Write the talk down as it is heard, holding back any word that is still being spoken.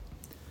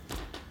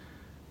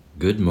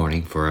Good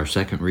morning. For our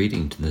second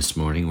reading this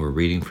morning, we're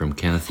reading from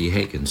Kenneth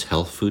Hagin's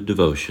Health Food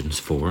Devotions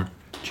for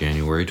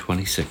January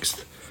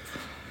 26th.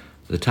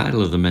 The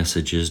title of the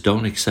message is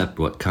Don't Accept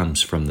What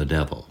Comes from the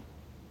Devil.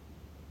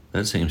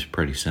 That seems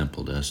pretty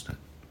simple, doesn't it?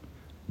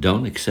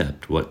 Don't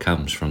accept what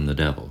comes from the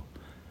devil,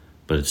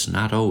 but it's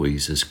not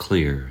always as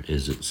clear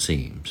as it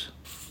seems.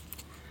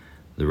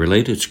 The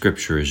related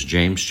scripture is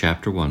James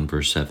chapter 1,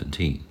 verse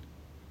 17.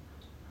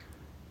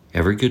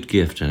 Every good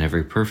gift and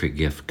every perfect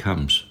gift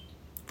comes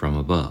from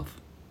above,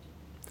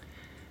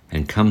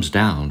 and comes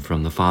down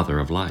from the Father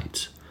of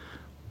lights,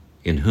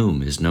 in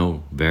whom is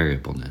no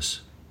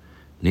variableness,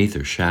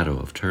 neither shadow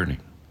of turning.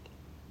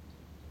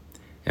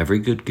 Every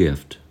good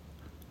gift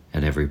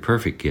and every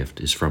perfect gift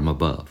is from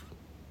above,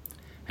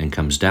 and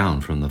comes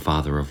down from the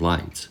Father of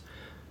lights,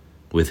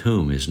 with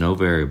whom is no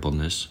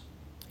variableness,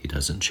 he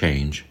doesn't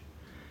change,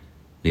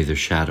 neither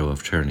shadow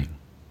of turning.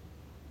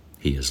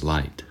 He is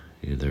light,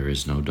 there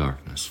is no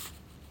darkness.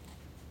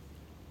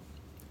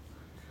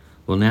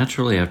 Well,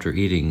 naturally, after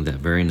eating that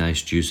very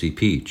nice juicy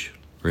peach,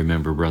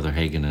 remember Brother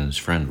Hagin and his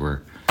friend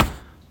were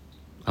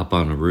up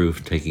on a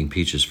roof taking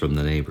peaches from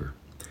the neighbor.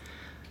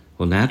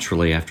 Well,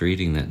 naturally, after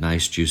eating that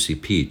nice juicy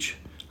peach,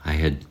 I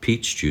had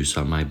peach juice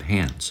on my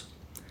hands.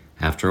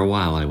 After a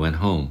while, I went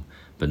home,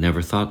 but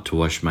never thought to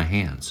wash my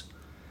hands.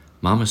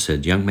 Mama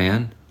said, "Young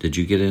man, did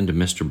you get into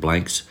Mr.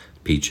 Blank's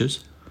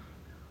peaches?"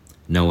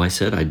 "No," I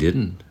said, "I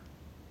didn't.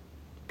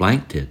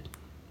 Blank did."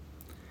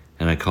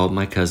 And I called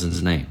my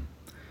cousin's name.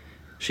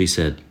 She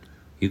said,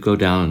 "You go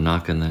down and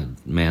knock on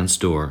that man's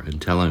door and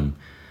tell him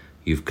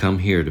you've come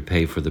here to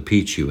pay for the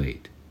peach you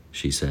ate,"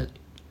 she said.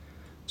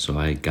 So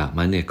I got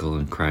my nickel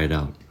and cried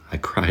out. I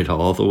cried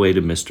all the way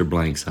to Mr.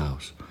 Blank's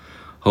house,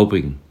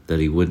 hoping that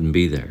he wouldn't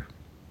be there.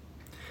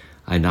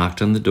 I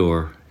knocked on the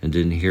door and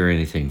didn't hear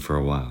anything for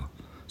a while,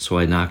 so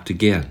I knocked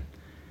again.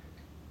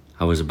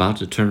 I was about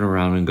to turn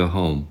around and go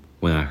home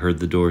when I heard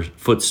the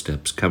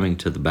footsteps coming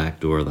to the back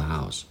door of the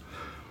house.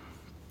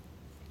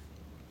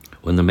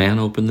 When the man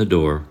opened the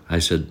door, I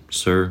said,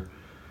 "Sir,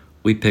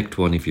 we picked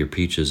one of your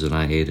peaches and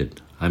I ate it.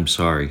 I'm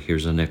sorry,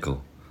 here's a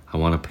nickel. I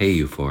want to pay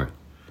you for it."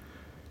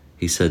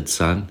 He said,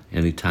 "Son,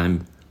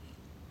 anytime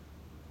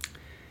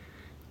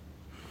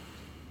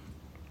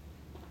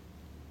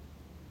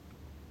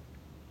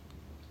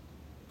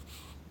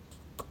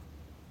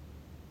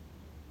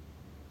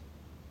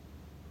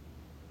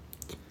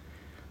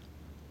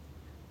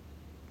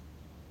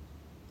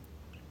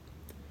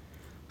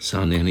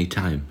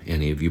anytime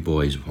any of you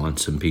boys want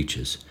some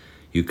peaches,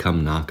 you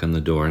come knock on the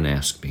door and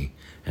ask me,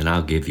 and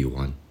I'll give you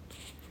one."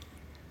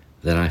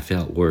 Then I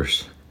felt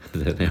worse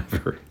than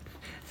ever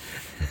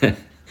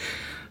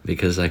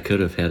because I could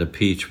have had a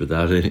peach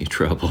without any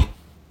trouble,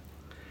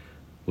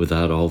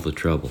 without all the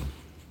trouble.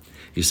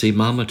 You see,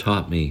 Mama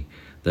taught me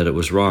that it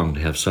was wrong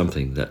to have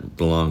something that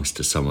belongs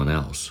to someone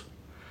else.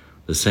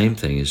 The same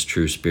thing is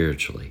true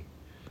spiritually.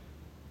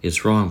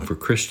 It's wrong for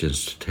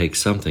Christians to take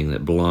something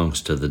that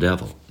belongs to the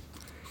devil.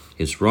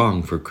 It's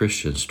wrong for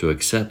Christians to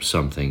accept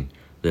something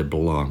that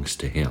belongs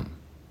to him.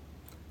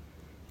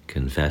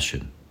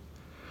 Confession.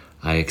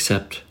 I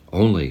accept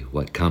only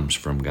what comes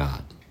from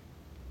God.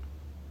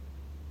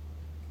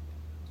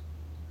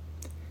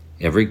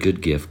 Every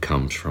good gift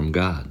comes from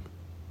God,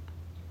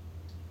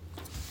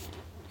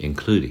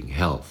 including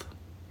health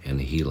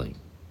and healing.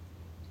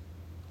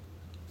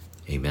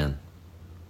 Amen.